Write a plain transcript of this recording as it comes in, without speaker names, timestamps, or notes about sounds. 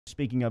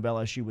Speaking of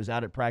LSU, was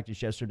out at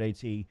practice yesterday,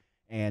 T,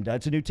 and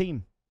it's a new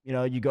team. You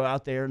know, you go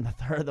out there, and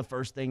the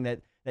first thing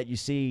that you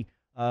see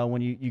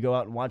when you go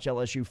out and watch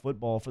LSU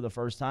football for the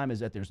first time is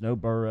that there's no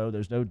Burrow,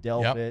 there's no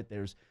Delpit,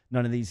 there's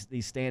none of these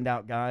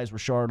standout guys,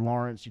 Rashard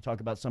Lawrence. You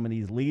talk about some of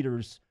these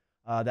leaders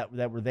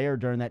that were there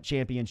during that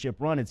championship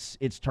run.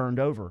 It's turned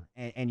over,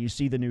 and you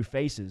see the new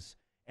faces.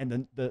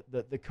 And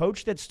the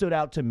coach that stood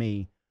out to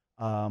me,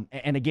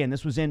 and again,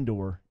 this was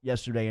indoor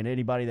yesterday, and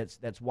anybody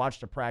that's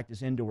watched a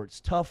practice indoor,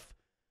 it's tough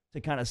to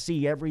kind of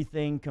see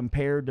everything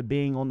compared to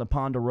being on the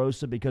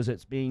Ponderosa because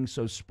it's being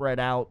so spread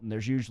out, and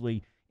there's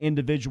usually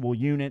individual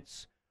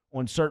units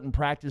on certain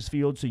practice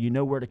fields, so you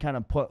know where to kind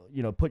of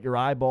put your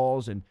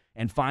eyeballs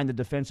and find the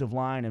defensive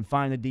line and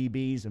find the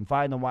DBs and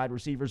find the wide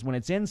receivers. When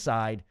it's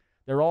inside,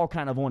 they're all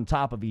kind of on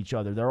top of each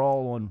other. They're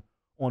all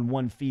on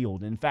one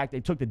field. In fact, they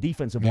took the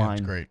defensive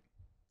line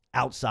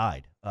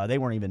outside. They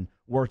weren't even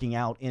working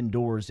out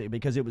indoors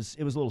because it was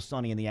a little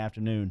sunny in the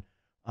afternoon.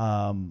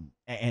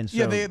 And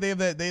so they have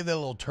that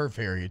little turf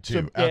area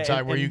too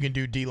outside where you can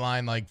do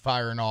D-line like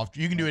firing off.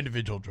 You can do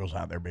individual drills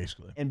out there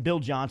basically. And Bill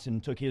Johnson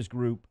took his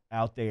group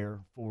out there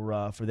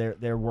for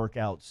their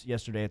workouts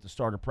yesterday at the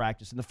start of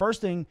practice. And the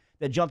first thing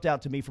that jumped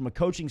out to me from a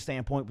coaching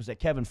standpoint was that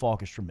Kevin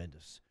Falk is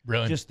tremendous.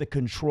 Really? Just the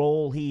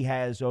control he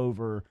has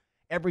over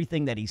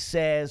everything that he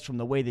says, from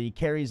the way that he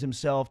carries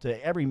himself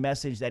to every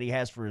message that he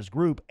has for his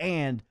group.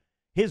 And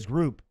his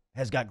group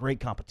has got great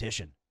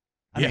competition.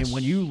 I mean,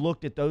 when you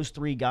looked at those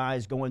three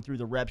guys going through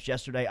the reps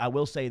yesterday, I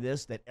will say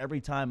this, that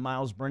every time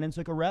Myles Brennan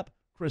took a rep,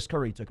 Chris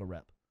Curry took a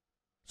rep.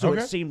 So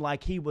it seemed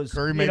like he was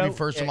Curry maybe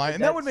first in line,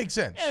 and that would make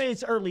sense.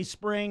 It's early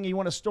spring. You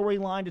want a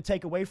storyline to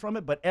take away from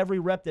it, but every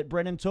rep that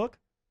Brennan took,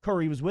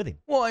 Curry was with him.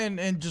 Well,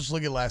 and just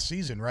look at last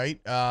season,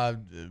 right?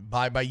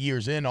 By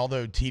years in,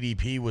 although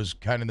TDP was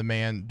kind of the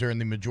man during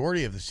the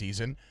majority of the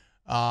season,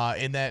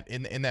 in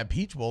that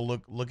Peach Bowl,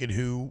 look at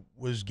who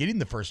was getting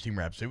the first team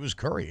reps. It was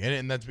Curry,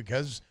 and that's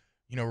because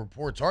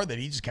reports are that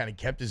he just kind of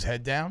kept his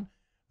head down,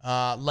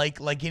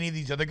 like any of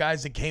these other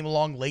guys that came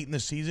along late in the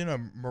season, a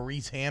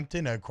Maurice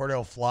Hampton, a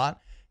Cordell Flott,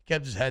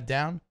 kept his head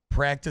down,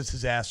 practiced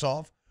his ass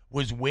off,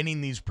 was winning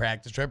these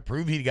practice reps,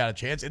 proved he got a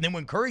chance, and then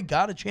when Curry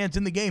got a chance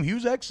in the game, he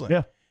was excellent.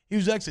 Yeah. He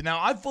was excellent. Now,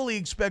 I fully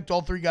expect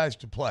all three guys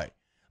to play.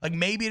 Like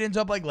maybe it ends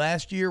up like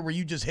last year where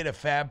you just hit a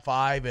Fab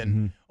Five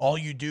and all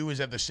you do is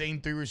have the same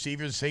three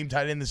receivers, the same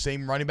tight end, the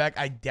same running back.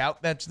 I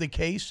doubt that's the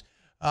case.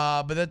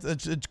 But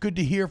it's good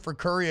to hear for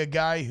Curry, a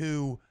guy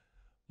who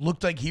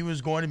looked like he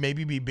was going to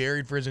maybe be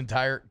buried for his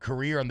entire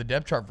career on the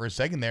depth chart for a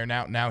second there.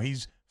 Now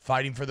he's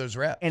fighting for those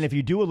reps. And if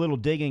you do a little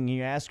digging,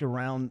 you ask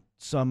around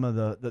some of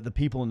the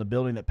people in the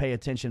building that pay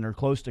attention or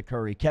close to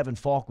Curry, Kevin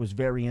Falk was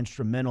very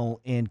instrumental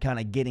in kind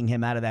of getting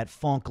him out of that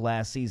funk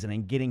last season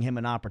and getting him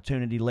an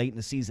opportunity late in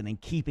the season and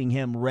keeping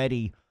him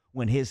ready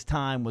when his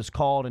time was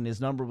called and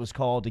his number was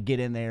called to get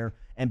in there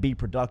and be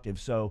productive.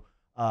 So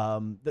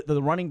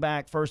the running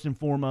back, first and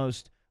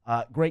foremost,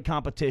 great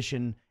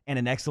competition and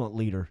an excellent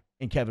leader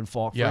in Kevin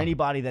Falk. For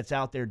anybody that's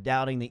out there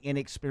doubting the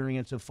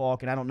inexperience of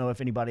Falk, and I don't know if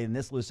anybody in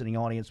this listening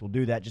audience will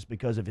do that just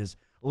because of his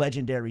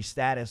legendary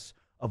status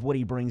of what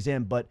he brings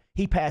in, but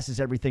he passes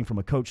everything from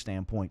a coach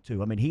standpoint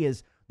too. I mean, he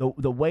is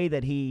the way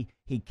that he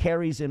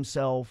carries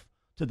himself,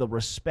 to the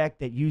respect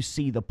that you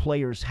see the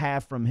players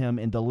have from him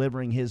in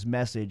delivering his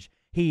message.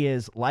 He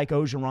is, like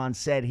Ogeron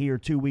said here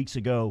 2 weeks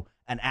ago,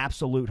 an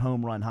absolute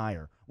home run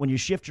hire. When you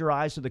shift your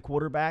eyes to the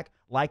quarterback,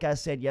 like I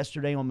said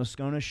yesterday on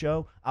Moscona's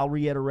show, I'll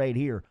reiterate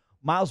here,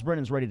 Myles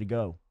Brennan's ready to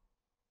go.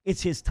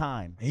 It's his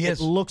time. It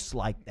looks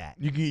like that.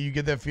 You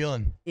get that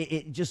feeling.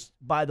 It just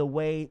by the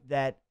way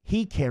that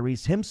he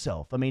carries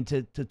himself. I mean,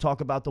 to talk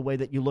about the way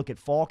that you look at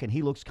Falk and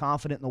he looks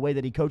confident in the way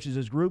that he coaches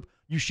his group,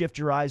 you shift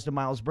your eyes to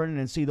Myles Brennan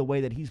and see the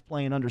way that he's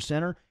playing under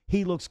center.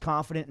 He looks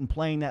confident in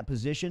playing that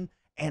position,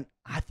 and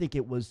I think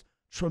it was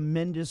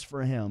tremendous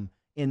for him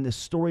in the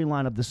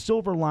storyline of the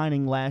silver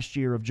lining last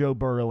year of Joe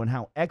Burrow and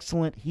how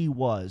excellent he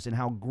was and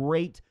how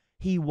great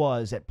he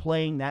was at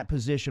playing that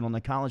position on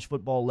the college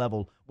football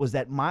level, was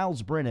that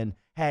Myles Brennan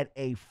had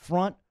a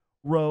front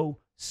row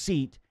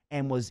seat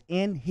and was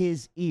in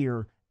his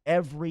ear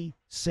every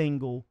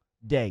single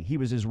day. He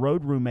was his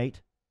road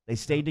roommate. They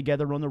stayed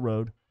together on the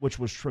road, which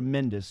was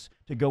tremendous,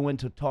 to go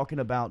into talking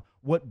about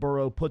what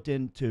Burrow put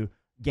into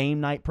game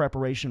night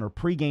preparation or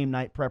pregame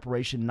night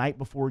preparation, night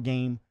before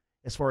game,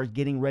 as far as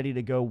getting ready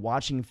to go,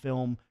 watching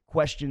film,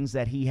 questions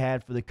that he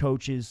had for the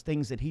coaches,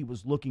 things that he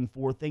was looking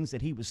for, things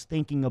that he was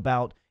thinking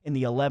about in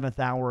the 11th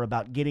hour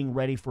about getting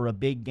ready for a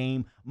big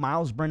game.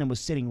 Myles Brennan was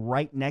sitting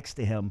right next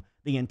to him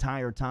the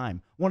entire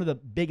time. One of the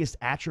biggest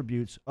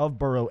attributes of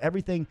Burrow,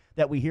 everything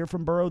that we hear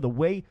from Burrow, the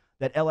way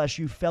that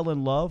LSU fell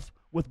in love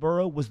with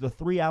Burrow was the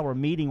 3-hour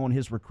meeting on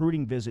his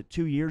recruiting visit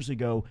 2 years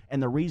ago,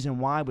 and the reason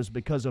why was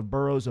because of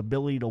Burrow's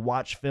ability to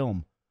watch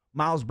film.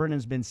 Myles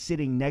Brennan's been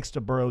sitting next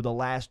to Burrow the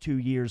last 2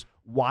 years,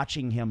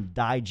 watching him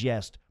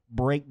digest,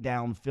 break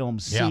down film,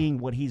 seeing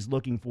what he's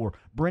looking for.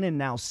 Brennan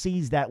now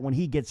sees that when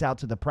he gets out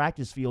to the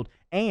practice field,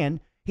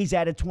 and he's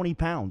added 20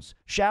 pounds.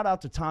 Shout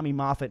out to Tommy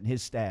Moffitt and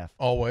his staff.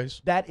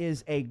 Always. That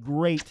is a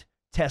great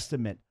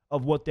testament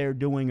of what they're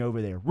doing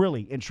over there,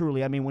 really and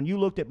truly. I mean, when you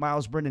looked at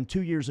Myles Brennan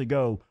 2 years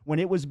ago, when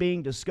it was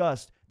being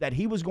discussed that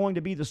he was going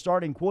to be the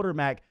starting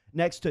quarterback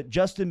next to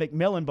Justin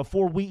McMillan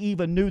before we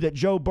even knew that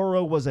Joe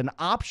Burrow was an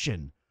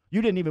option.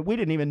 We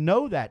didn't even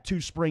know that 2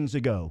 springs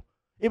ago.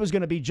 It was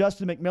going to be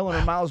Justin McMillan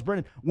and Myles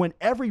Brennan. When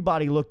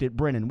everybody looked at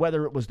Brennan,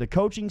 whether it was the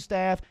coaching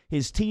staff,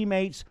 his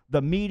teammates,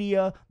 the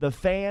media, the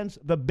fans,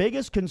 the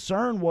biggest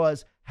concern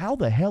was, how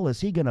the hell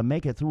is he going to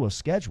make it through a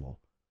schedule?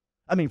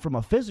 I mean, from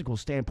a physical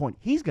standpoint,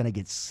 he's going to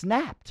get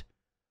snapped,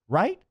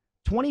 right?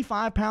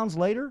 25 pounds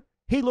later,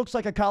 he looks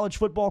like a college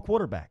football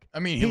quarterback. I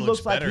mean, he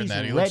looks better than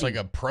that. He looks like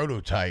a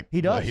prototype.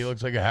 He does. He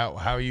looks like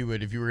how you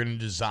would, if you were going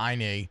to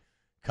design a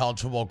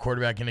college football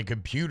quarterback in a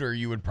computer,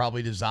 you would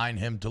probably design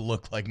him to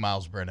look like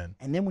Myles Brennan.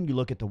 And then when you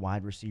look at the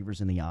wide receivers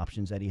and the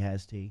options that he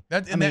has,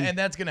 and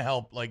that's going to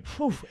help. Like,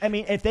 I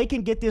mean, if they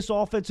can get this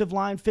offensive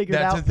line figured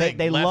out,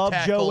 they love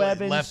Joe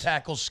Evans. Left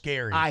tackle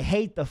scary. I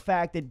hate the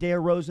fact that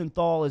Dare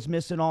Rosenthal is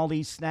missing all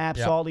these snaps,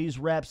 all these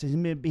reps,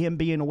 him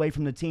being away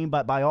from the team.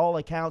 But by all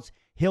accounts,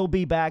 he'll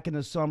be back in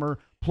the summer,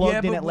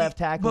 plugged in at left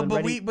tackle.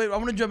 But I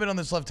want to jump in on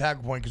this left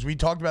tackle point because we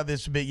talked about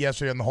this a bit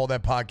yesterday on the Whole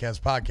That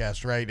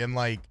podcast, right? And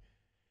like,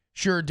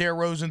 sure, Dare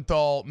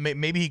Rosenthal,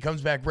 maybe he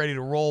comes back ready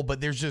to roll,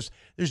 but there's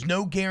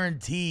no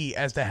guarantee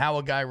as to how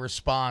a guy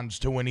responds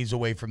to when he's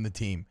away from the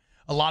team.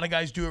 A lot of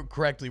guys do it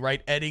correctly,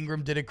 right? Ed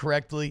Ingram did it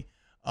correctly.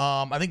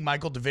 I think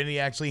Michael Divinity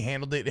actually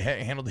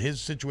handled his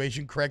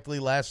situation correctly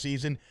last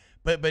season.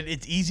 But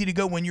it's easy to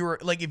go when you're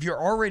like, if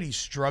you're already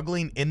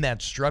struggling in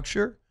that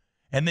structure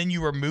and then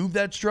you remove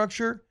that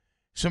structure,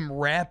 some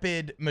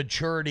rapid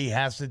maturity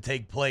has to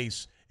take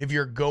place if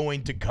you're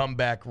going to come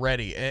back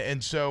ready.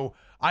 And so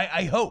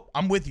I hope,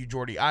 I'm with you,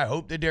 Jordy. I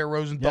hope that Dare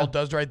Rosenthal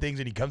does the right things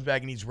and he comes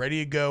back and he's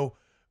ready to go.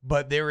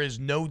 But there is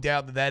no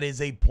doubt that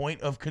is a point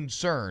of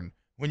concern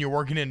when you're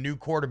working in a new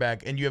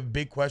quarterback and you have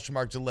big question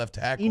marks at left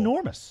tackle.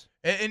 Enormous.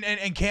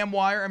 And Cam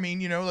Wire, I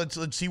mean,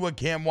 let's see what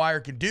Cam Wire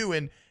can do.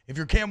 And if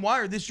you're Cam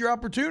Wire, this is your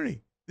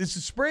opportunity. This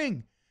is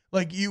spring.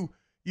 Like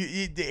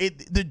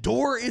the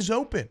door is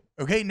open.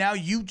 Okay, now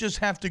you just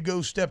have to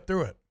go step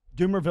through it.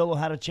 Dumerville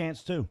had a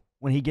chance too.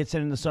 When he gets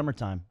in the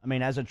summertime. I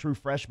mean, as a true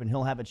freshman,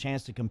 he'll have a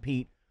chance to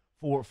compete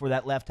for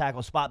that left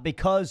tackle spot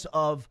because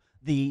of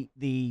the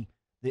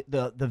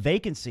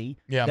vacancy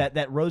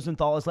that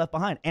Rosenthal has left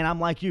behind. And I'm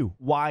like you,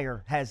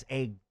 Wire has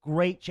a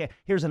great chance.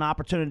 Here's an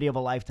opportunity of a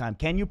lifetime.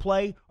 Can you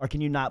play or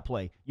can you not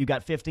play? You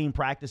got 15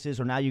 practices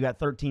or now you got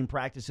 13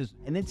 practices.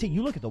 And then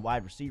you look at the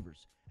wide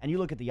receivers and you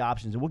look at the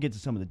options, and we'll get to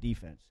some of the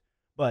defense.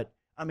 But,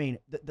 I mean,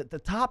 the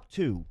top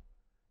 2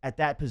 at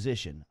that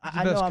position,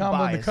 I know I'm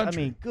biased. I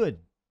mean,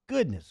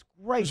 goodness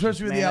gracious,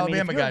 especially with the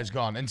Alabama guys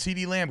gone and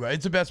CD Lamb gone.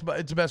 It's the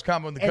best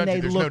combo in the country.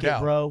 There's no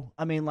doubt, bro.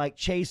 I mean, like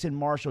Chase and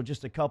Marshall,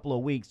 just a couple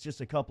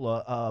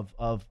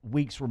of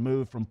weeks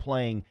removed from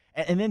playing,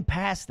 and then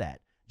past that,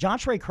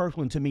 Jontre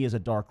Kirkland to me is a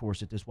dark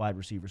horse at this wide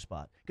receiver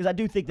spot because I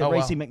do think that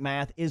Racey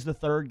McMath is the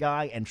 3rd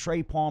guy, and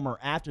Trey Palmer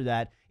after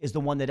that is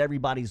the one that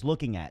everybody's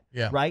looking at,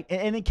 right?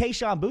 And then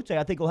Keyshawn Butte,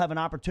 I think will have an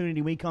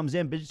opportunity when he comes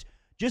in, but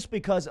just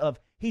because of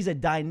he's a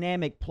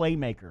dynamic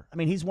playmaker. I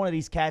mean, he's one of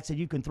these cats that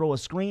you can throw a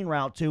screen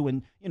route to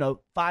and,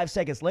 5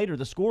 seconds later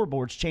the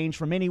scoreboard's changed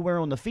from anywhere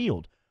on the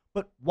field.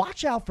 But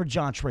watch out for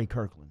Jontre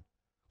Kirkland.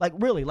 Like,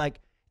 really,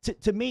 like,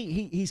 to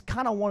me, he's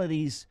kind of one of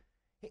these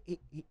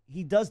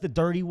he does the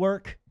dirty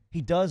work. He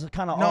does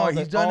kind of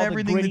he's done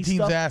everything the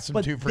team's asked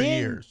him to for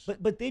years.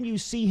 But then you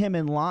see him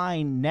in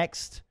line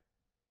next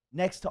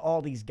to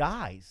all these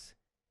guys,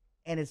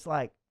 and it's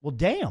like, well,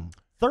 damn.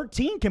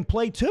 13 can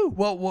play too.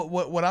 Well,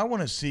 what I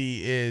want to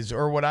see is,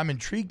 or what I'm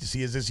intrigued to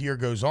see as this year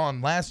goes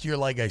on. Last year,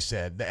 like I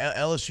said, the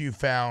LSU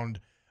found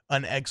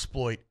an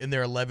exploit in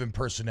their 11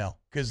 personnel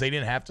because they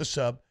didn't have to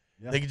sub.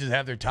 Yeah. They could just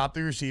have their top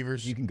 3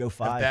 receivers. You can go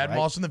 5. Thad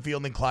Moss in the field,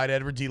 and then Clyde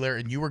Edwards-Helaire,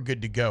 and you were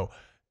good to go.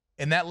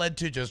 And that led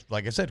to just,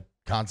 like I said,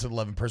 constant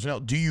 11 personnel.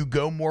 Do you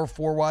go more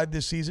 4 wide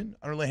this season?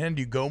 On the other hand,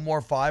 do you go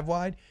more 5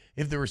 wide?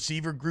 If the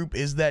receiver group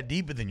is that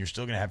deep, but then you're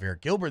still going to have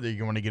Eric Gilbert that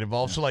you're going to get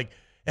involved. Yeah. So,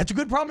 that's a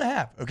good problem to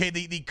have. Okay,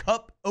 the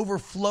cup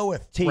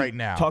overfloweth right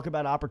now. Talk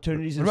about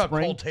opportunities in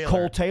spring.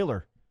 Cole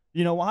Taylor.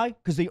 You know why?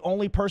 Because the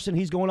only person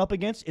he's going up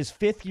against is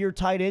 5th-year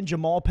tight end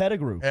Jamal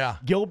Pettigrew. Yeah.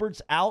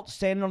 Gilbert's out,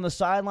 standing on the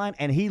sideline,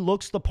 and he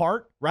looks the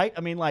part, right?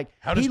 I mean, like,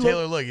 how does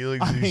Taylor look?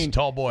 He's a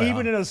tall boy.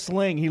 Even in a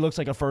sling, he looks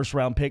like a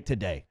first-round pick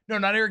today. No,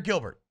 not Eric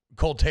Gilbert.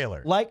 Cole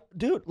Taylor.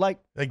 Dude, a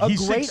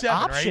he's great 6'7",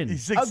 option. Right?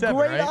 He's 6'7", a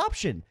great right?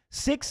 option.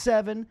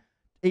 6'7".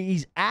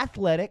 He's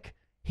athletic.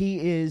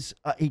 He is.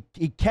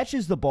 He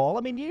catches the ball.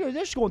 I mean, they're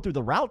just going through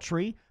the route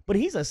tree, but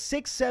he's a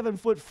 6-7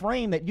 foot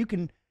frame that you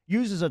can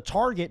use as a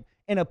target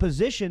in a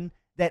position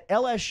that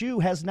LSU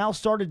has now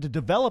started to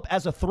develop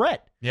as a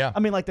threat. Yeah.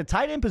 I mean, like, the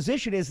tight end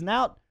position is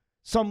now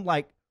some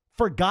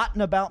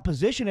forgotten about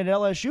position at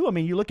LSU. I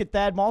mean, you look at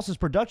Thad Moss's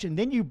production,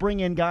 then you bring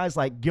in guys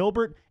like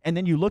Gilbert, and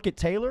then you look at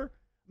Taylor.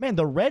 Man,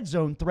 the red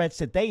zone threats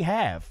that they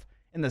have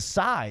and the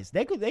size,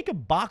 they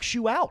could box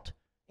you out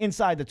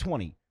inside the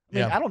 20. I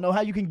mean, I don't know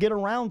how you can get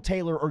around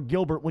Taylor or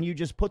Gilbert when you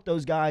just put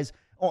those guys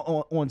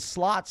on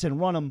slots and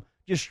run them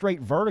just straight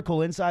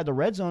vertical inside the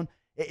red zone.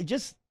 It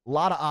just A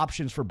lot of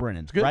options for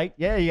Brennan, good. right?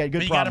 Yeah, you got good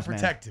but you got to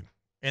problems, protect him.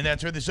 And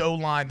that's where this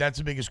O-line, that's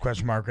the biggest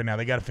question mark right now.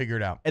 They got to figure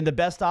it out. And the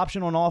best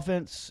option on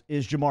offense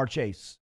is Jamar Chase.